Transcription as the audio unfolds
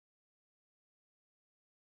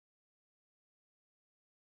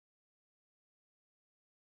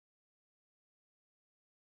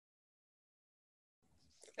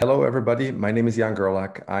Hello, everybody. My name is Jan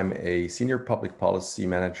Gerlach. I'm a senior public policy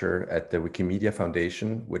manager at the Wikimedia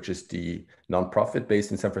Foundation, which is the nonprofit based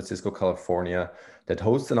in San Francisco, California, that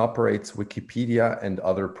hosts and operates Wikipedia and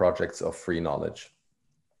other projects of free knowledge.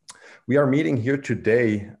 We are meeting here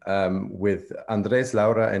today with Andres,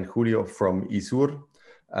 Laura, and Julio from ISUR,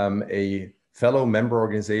 a fellow member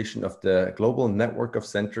organization of the global network of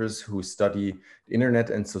centers who study internet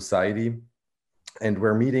and society. And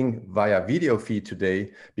we're meeting via video feed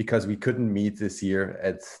today because we couldn't meet this year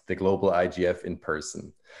at the Global IGF in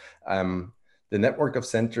person. The network of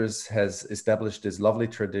centers has established this lovely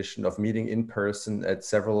tradition of meeting in person at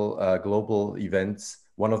several global events,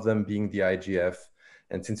 one of them being the IGF.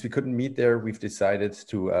 And since we couldn't meet there, we've decided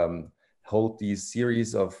to hold these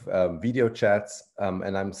series of video chats.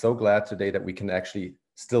 And I'm so glad today that we can actually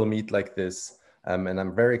still meet like this. And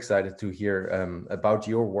I'm very excited to hear about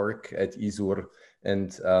your work at ISUR.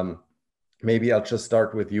 And maybe I'll just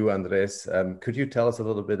start with you, Andres. Could you tell us a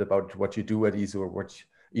little bit about what you do at ISUR, what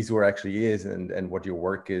ISUR actually is, and what your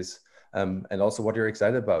work is, and also what you're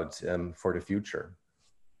excited about for the future?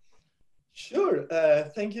 Sure.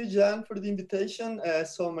 Thank you, Jan, for the invitation.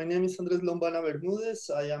 So my name is Andres Lombana Bermudez.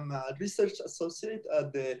 I am a research associate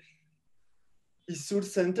at the ISUR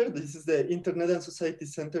Center. This is the Internet and Society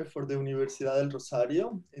Center for the Universidad del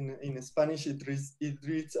Rosario. In Spanish, it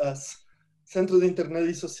reads as Centro de Internet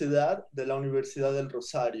y Sociedad de la Universidad del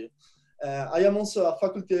Rosario. I am also a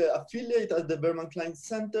faculty affiliate at the Berman Klein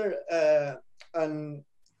Center, and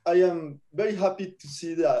I am very happy to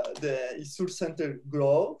see the ISUR Center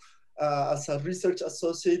grow. As a research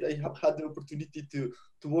associate, I have had the opportunity to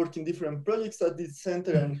work in different projects at this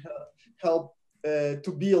center and help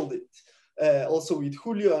to build it. Also with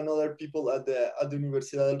Julio and other people at the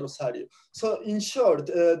Universidad del Rosario. So in short,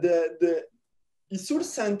 the ISUR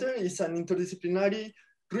Center is an interdisciplinary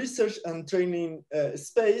research and training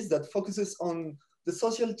space that focuses on the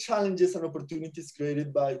social challenges and opportunities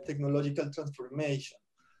created by technological transformation.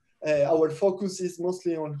 Our focus is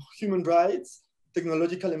mostly on human rights,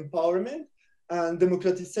 technological empowerment, and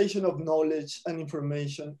democratization of knowledge and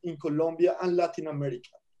information in Colombia and Latin America.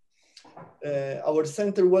 Our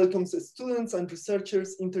center welcomes students and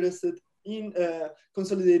researchers interested in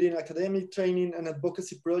consolidating academic training and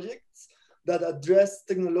advocacy projects that address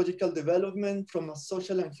technological development from a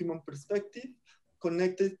social and human perspective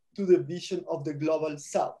connected to the vision of the Global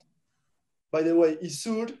South. By the way,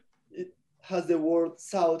 ISUR, it has the word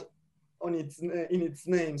South in its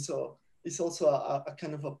name, so it's also a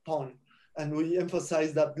kind of a pun, and we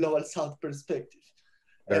emphasize that Global South perspective.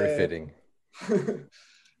 Very fitting.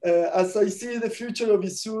 As I see the future of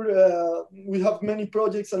ISUR, we have many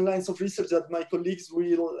projects and lines of research that my colleagues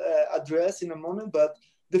will address in a moment, but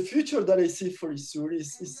the future that I see for ISUR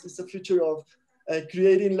is a future of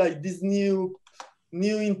creating like these new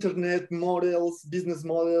internet models, business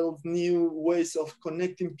models, new ways of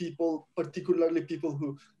connecting people, particularly people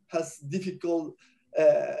who has difficult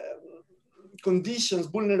conditions,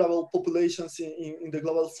 vulnerable populations in the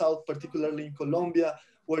Global South, particularly in Colombia,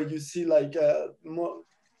 where you see like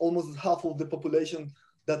almost half of the population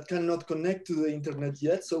that cannot connect to the internet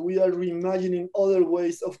yet. So we are reimagining other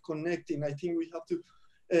ways of connecting. I think we have to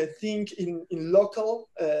think in local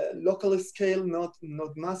scale, not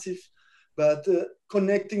massive, but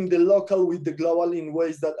connecting the local with the global in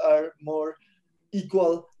ways that are more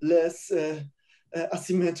equal, less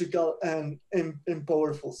asymmetrical and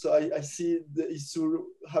powerful. So I see the ISUR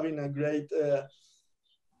having a great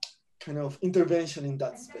kind of intervention in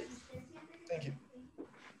that space. Thank you.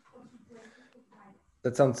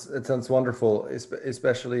 It sounds wonderful,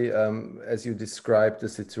 especially as you described the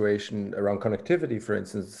situation around connectivity, for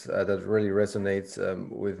instance, that really resonates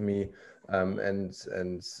with me and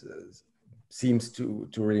seems to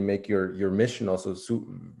really make your mission also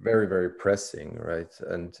very, very pressing, right?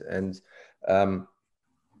 And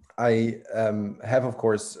I have, of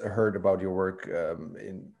course, heard about your work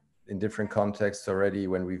in different contexts already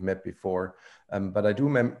when we've met before, but I do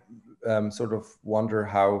sort of wonder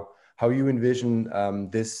how you envision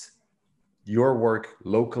your work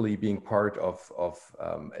locally being part of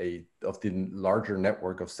the larger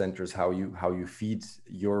network of centers, how you feed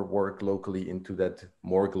your work locally into that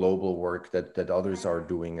more global work that others are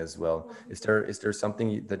doing as well. Is there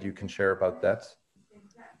something that you can share about that?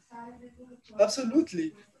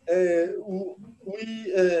 Absolutely.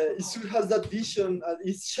 ISUR has that vision.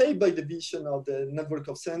 It's shaped by the vision of the network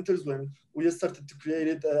of centers. When we started to create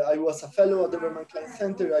it, I was a fellow at the Berman Klein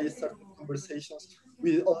Center. I started conversations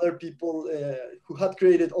with other people who had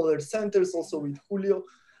created other centers, also with Julio.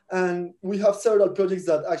 And we have several projects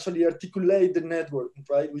that actually articulate the network,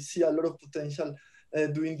 right? We see a lot of potential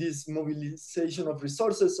doing this mobilization of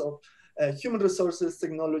resources, of human resources,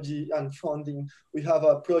 technology, and funding. We have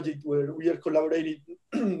a project where we are collaborating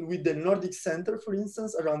with the Nordic Center, for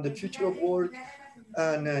instance, around the future of work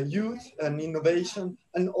and youth and innovation,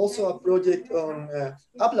 and also a project on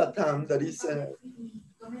Ablatam that is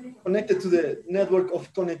connected to the network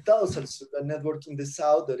of Conectados al Sur, a network in the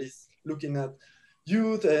south that is looking at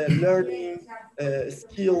youth learning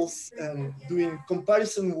skills and doing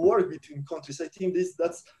comparison work between countries. I think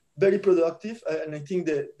that's very productive, and I think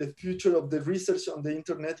the future of the research on the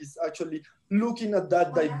internet is actually looking at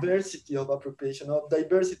that diversity of appropriation, of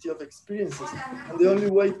diversity of experiences. And the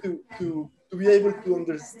only way to be able to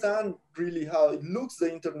understand really how it looks,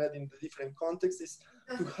 the internet in the different contexts, is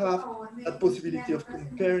to have that possibility of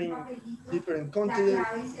comparing different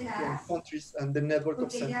contexts, different countries, and the network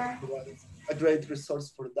of Centro provides a great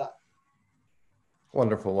resource for that.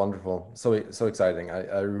 Wonderful, wonderful. So exciting.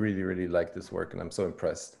 I really, really like this work, and I'm so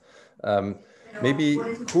impressed. Maybe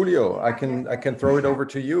Julio, I can throw it over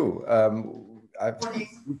to you. I've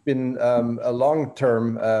been a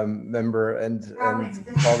long-term member and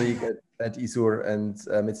colleague at ISUR, and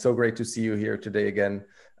it's so great to see you here today again.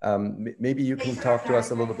 Maybe you can talk to us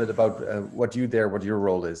a little bit about what your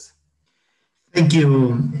role is. Thank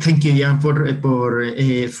you, Jan, for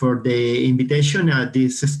the invitation at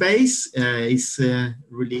this space. It's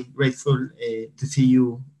really grateful to see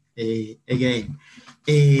you again.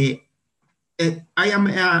 I am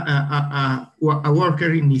a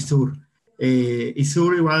worker in ISUR.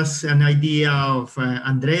 ISUR was an idea of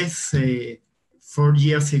Andres 4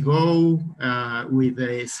 years ago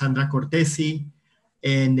with Sandra Cortesi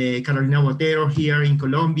and Carolina Botero here in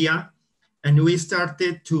Colombia. And we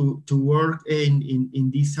started to work in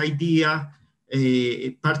this idea,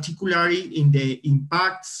 particularly in the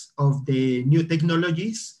impacts of the new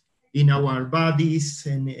technologies in our bodies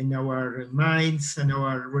and in our minds and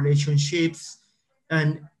our relationships.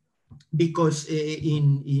 And because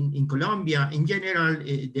in Colombia, in general,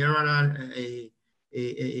 there are a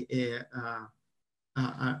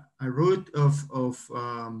root of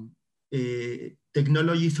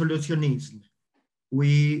technology solutionism.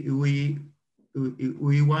 We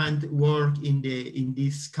want work in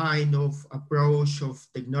this kind of approach of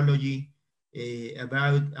technology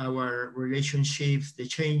about our relationships, the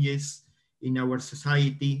changes in our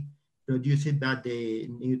society produced by the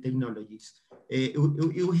new technologies. We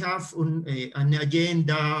have an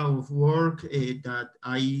agenda of work that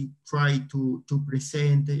I try to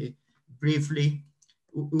present briefly.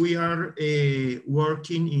 We are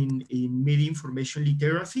working in media information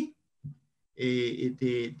literacy,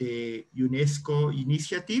 the UNESCO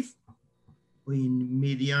initiative in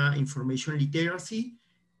media information literacy,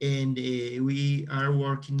 and we are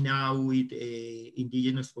working now with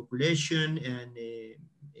indigenous population and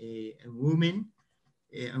women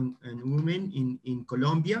in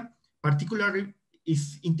Colombia. Particularly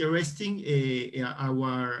is interesting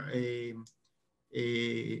our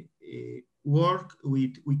work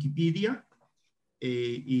with Wikipedia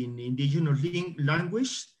in indigenous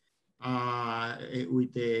language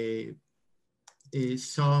with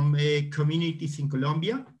some communities in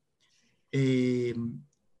Colombia.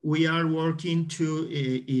 We are working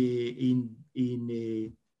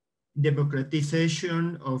in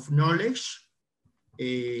democratization of knowledge.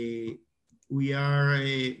 We are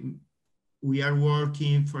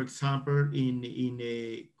working, for example, in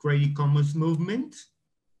a Creative Commons movement.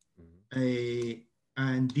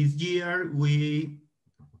 And this year we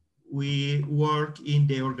work in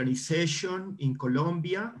the organization in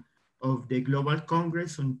Colombia of the Global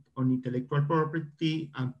Congress on Intellectual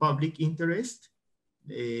Property and Public Interest.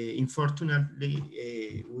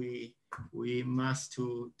 Unfortunately, we must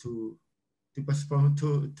to postpone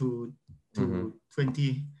to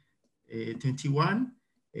 2021,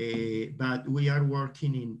 but we are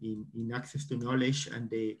working in access to knowledge and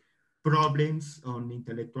the problems on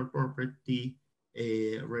intellectual property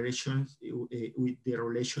relations with the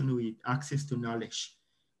relation with access to knowledge.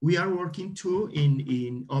 We are working too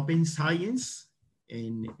in open science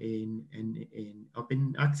and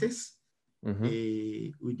open access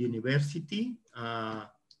with the university.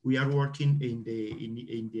 We are working in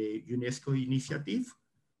the UNESCO initiative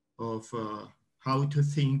of how to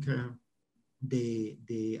think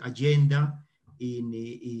the agenda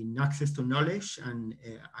in access to knowledge and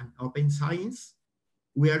open science.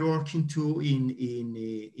 We are working too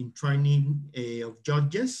in training of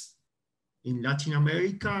judges in Latin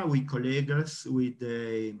America with colleagues with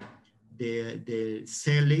the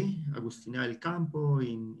CELE, Agustina del Campo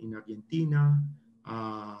in Argentina,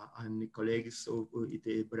 and colleagues of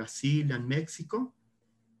Brazil and Mexico.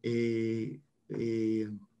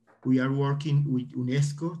 We are working with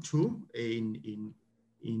UNESCO too in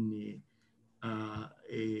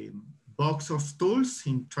a box of tools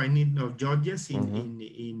in training of judges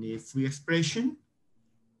in free expression.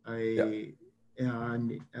 And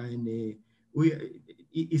we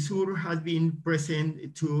ISUR has been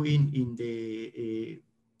present too in the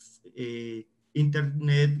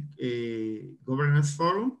Internet Governance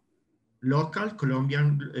Forum, local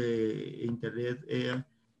Colombian Internet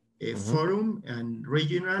Forum, and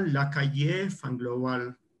regional LACAIF and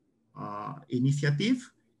global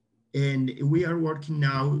initiative. And we are working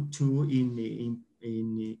now too in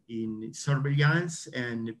surveillance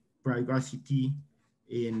and privacy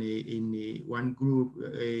in one group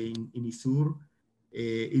in ISUR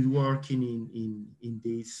is working in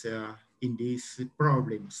these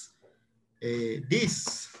problems.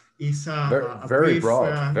 This is a very brief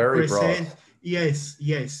broad, very present. broad. Yes,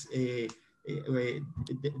 yes.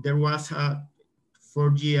 There was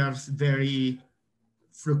 4 years very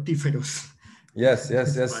fructiferous. Yes,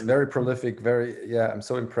 yes, yes. Very prolific. Yeah. I'm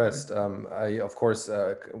so impressed. I, of course,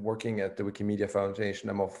 working at the Wikimedia Foundation,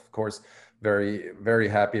 I'm of course very, very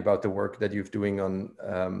happy about the work that you've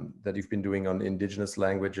been doing on indigenous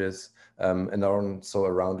languages, and also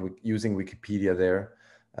around using Wikipedia there.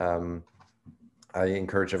 I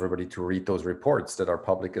encourage everybody to read those reports that are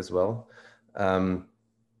public as well.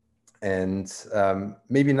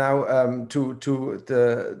 Maybe now to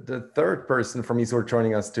the third person from ISUR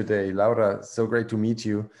joining us today, Laura. So great to meet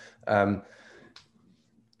you.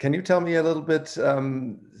 Can you tell me a little bit,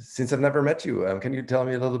 since I've never met you, can you tell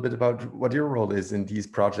me a little bit about what your role is in these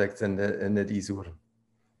projects and at ISUR?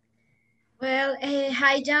 Well,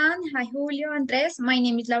 hi John, hi Julio, Andres. My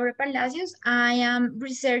name is Laura Palacios. I am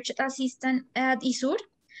research assistant at ISUR.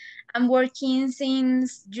 I'm working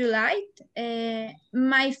since July.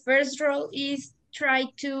 My first role is try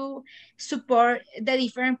to support the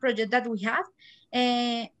different projects that we have.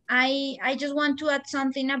 I just want to add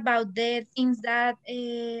something about the things that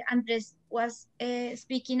Andres was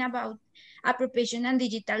speaking about, appropriation and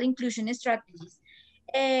digital inclusion strategies.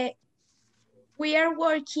 We are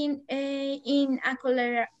working in a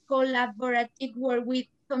collaborative work with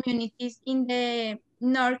communities in the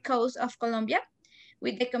north coast of Colombia,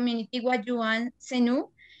 with the community Guayuan Senu.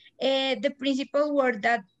 The principal work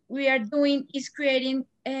that we are doing is creating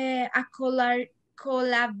a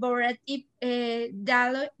collaborative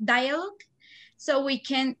dialogue, so we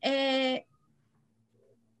can, I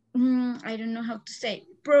don't know how to say,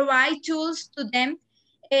 provide tools to them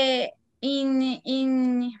in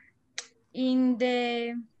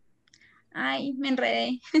the, ay, me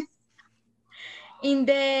enredé, in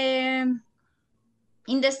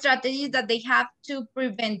the strategies that they have to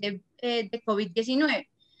prevent the COVID-19.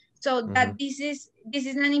 So that this is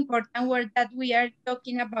an important word that we are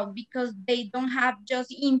talking about, because they don't have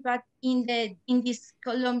just impact in these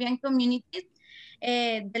Colombian communities.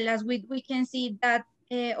 The last week we can see that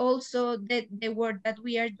also the work that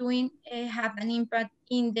we are doing have an impact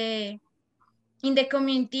in the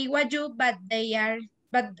community Guayu, but they are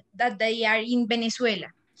in Venezuela.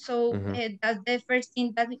 So that's the first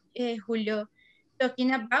thing that Julio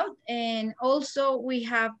talking about. And also we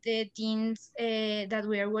have the teams that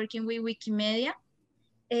we are working with Wikimedia,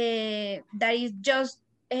 that is just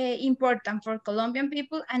important for Colombian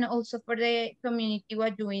people and also for the community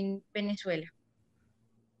Guayu in Venezuela.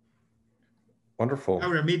 Wonderful.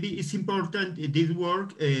 Ahora, maybe it's important this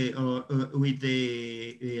work with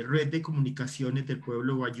the Red de Comunicaciones del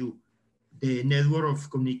Pueblo Guayú, the network of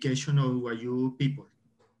communication of Guayú people.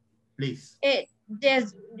 Please.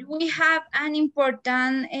 Yes, we have an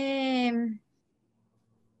important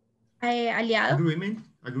aliado. Agreement,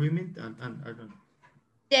 and I don't know.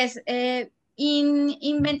 Yes, in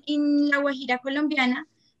La Guajira Colombiana,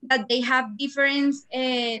 that they have different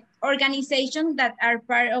organizations that are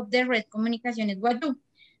part of the Red Comunicaciones Guayú.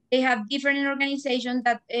 They have different organizations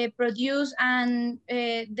that produce, and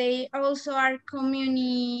they also are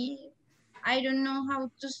I don't know how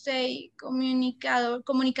to say,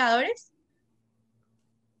 comunicadores.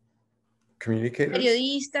 Communicators?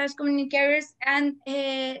 Periodistas, communicators, and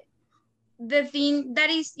the thing that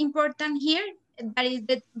is important here, that is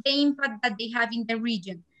the impact that they have in the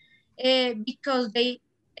region, because they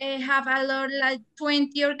have a lot, like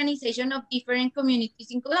 20 organizations of different communities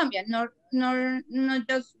in Colombia, not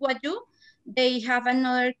just Guayú. They have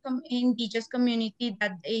another indigenous community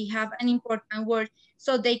that they have an important word,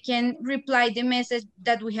 so they can reply the message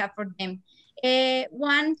that we have for them.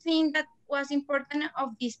 One thing that was important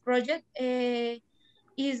of this project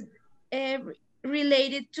is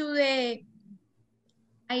related to the,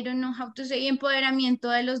 I don't know how to say, empoderamiento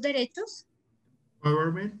de los derechos.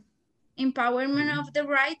 Empowerment? empowerment of the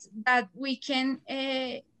rights that we can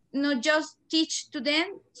not just teach to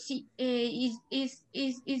them, is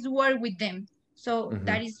work with them. So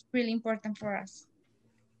that is really important for us.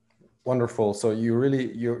 Wonderful. So you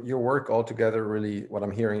really, your work altogether really, what I'm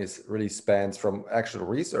hearing is really spans from actual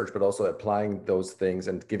research, but also applying those things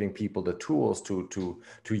and giving people the tools to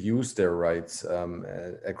use their rights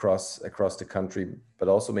across the country, but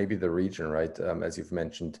also maybe the region, right? As you've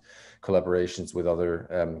mentioned, collaborations with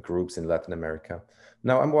other groups in Latin America.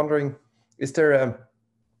 Now I'm wondering, is there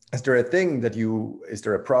a thing that is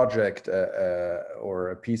there a project or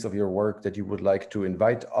a piece of your work that you would like to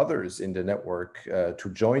invite others in the network to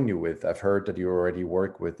join you with? I've heard that you already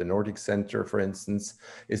work with the Nordic Center, for instance.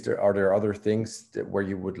 Are there other things where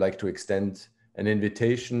you would like to extend an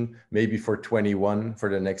invitation, maybe for 21, for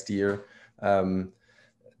the next year,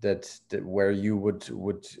 that where you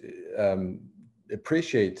would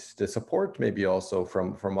appreciate the support, maybe also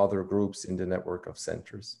from other groups in the network of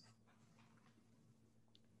centers?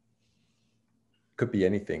 Could be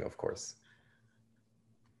anything, of course.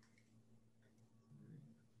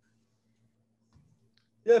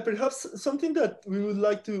 Yeah, perhaps something that we would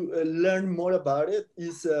like to learn more about it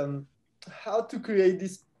is how to create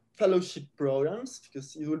these fellowship programs,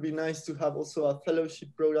 because it would be nice to have also a fellowship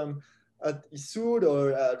program at ISUR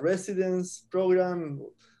or a residence program.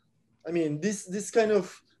 I mean, this kind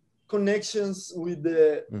of connections with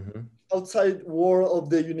the outside world of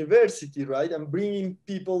the university, right? And bringing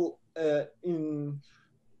people in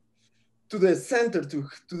to the center to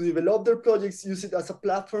develop their projects, use it as a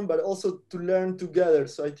platform, but also to learn together.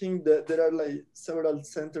 So I think that there are like several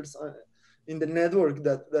centers in the network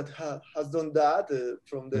that has done that,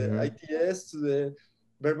 from the ITS to the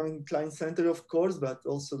Berman Klein Center, of course, but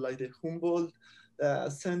also like the Humboldt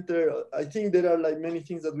Center. I think there are like many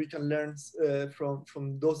things that we can learn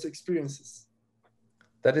from those experiences.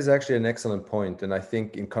 That is actually an excellent point. And I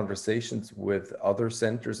think in conversations with other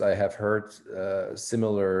centers, I have heard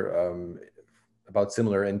about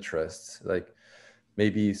similar interests, like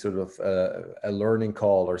maybe sort of a learning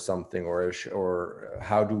call or something, or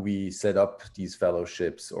how do we set up these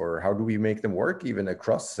fellowships, or how do we make them work even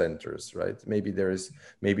across centers, right? Maybe there's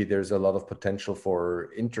a lot of potential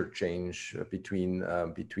for interchange between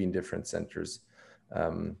different centers.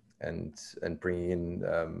 And bringing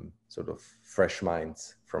in sort of fresh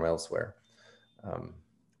minds from elsewhere.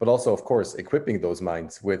 But also, of course, equipping those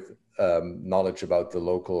minds with knowledge about the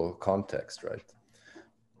local context, right?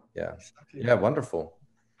 Yeah, exactly. Yeah, wonderful.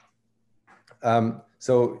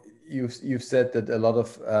 So you've said that a lot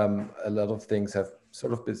of things have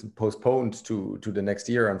sort of been postponed to the next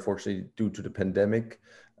year, unfortunately, due to the pandemic.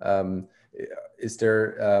 Is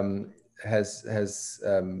there has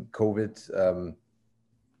COVID?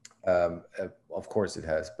 Of course it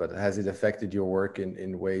has, but has it affected your work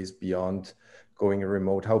in ways beyond going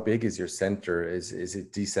remote? How big is your center? Is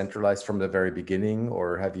it decentralized from the very beginning,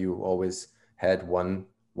 or have you always had one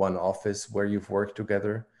office where you've worked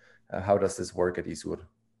together? How does this work at ISUR?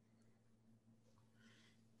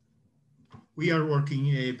 We are working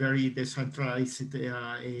in a very decentralized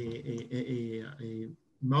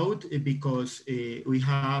mode, because we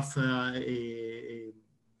have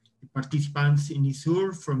participants in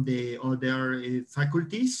ISUR from the other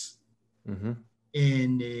faculties,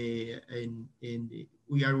 and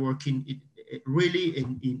we are working really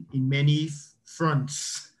in many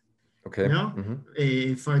fronts. Okay. You know?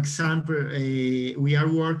 For example, we are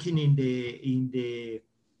working in the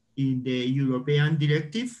European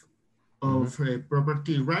Directive of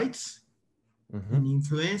property rights and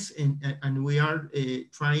influence, and we are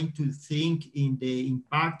trying to think in the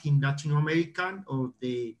impact in Latin America of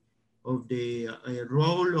the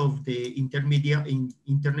role of the internet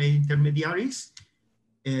intermediaries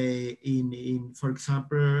in for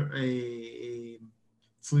example,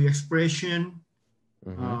 free expression,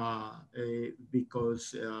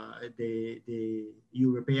 because the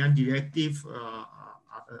European Directive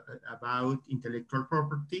about intellectual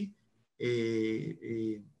property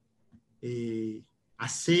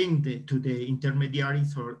assigned to the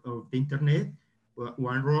intermediaries of the internet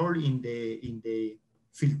one role in the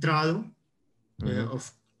filtrado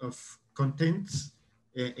of contents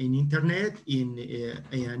in internet and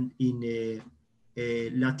in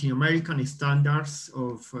Latin American standards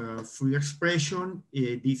of free expression.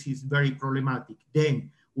 This is very problematic.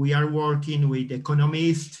 Then we are working with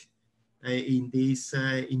economists in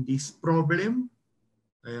this problem,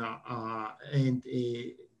 and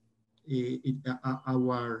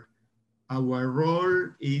our role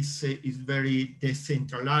is very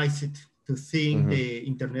decentralized to think the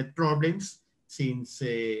internet problems, since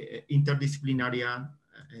interdisciplinary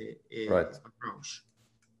approach.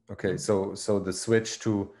 Okay, so the switch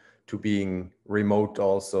to being remote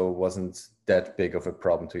also wasn't that big of a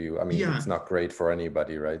problem to you. I mean, Yeah. it's not great for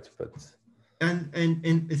anybody, right? But and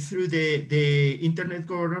through the Internet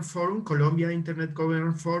Governance Forum, Colombia Internet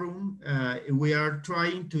Governance Forum, we are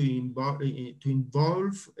trying to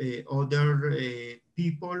involve other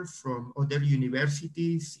people from other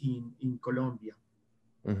universities in Colombia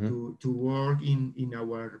to work in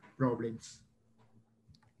our problems.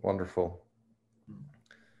 Wonderful.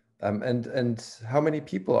 And how many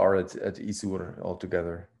people are at ISUR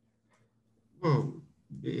altogether? Well,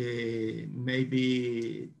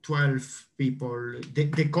 maybe 12 people,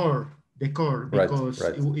 the core, because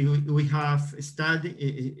right. we have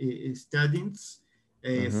students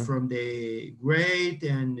from the grade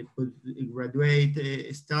and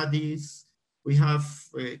graduate studies. We have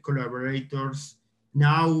collaborators.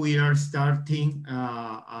 Now we are starting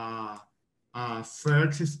a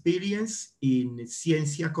first experience in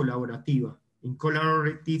ciencia colaborativa, in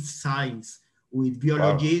collaborative science with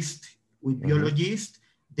biologists. Wow.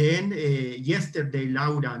 Then yesterday,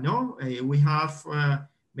 Laura, no, we have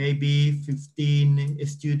maybe 15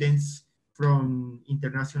 students from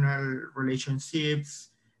international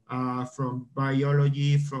relationships, from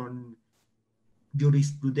biology, from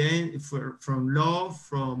jurisprudence, from law,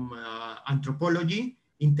 from anthropology,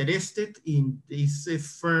 interested in this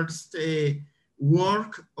first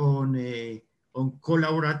work on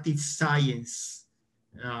collaborative science.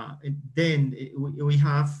 Then we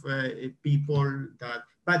have people that,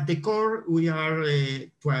 but the core, we are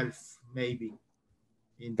 12 maybe.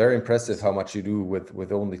 Very impressive how much you do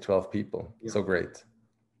with only 12 people. Yeah. So great.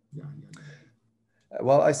 Yeah.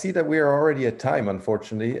 Well, I see that we are already at time,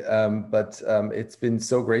 unfortunately, but it's been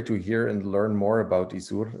so great to hear and learn more about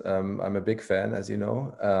ISUR. I'm a big fan, as you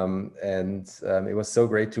know, and it was so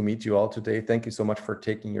great to meet you all today. Thank you so much for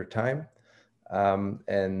taking your time,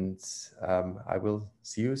 and I will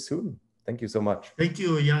see you soon. Thank you so much. Thank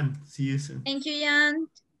you, Jan. See you soon. Thank you, Jan.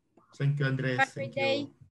 Thank you, Andres. Have a great day.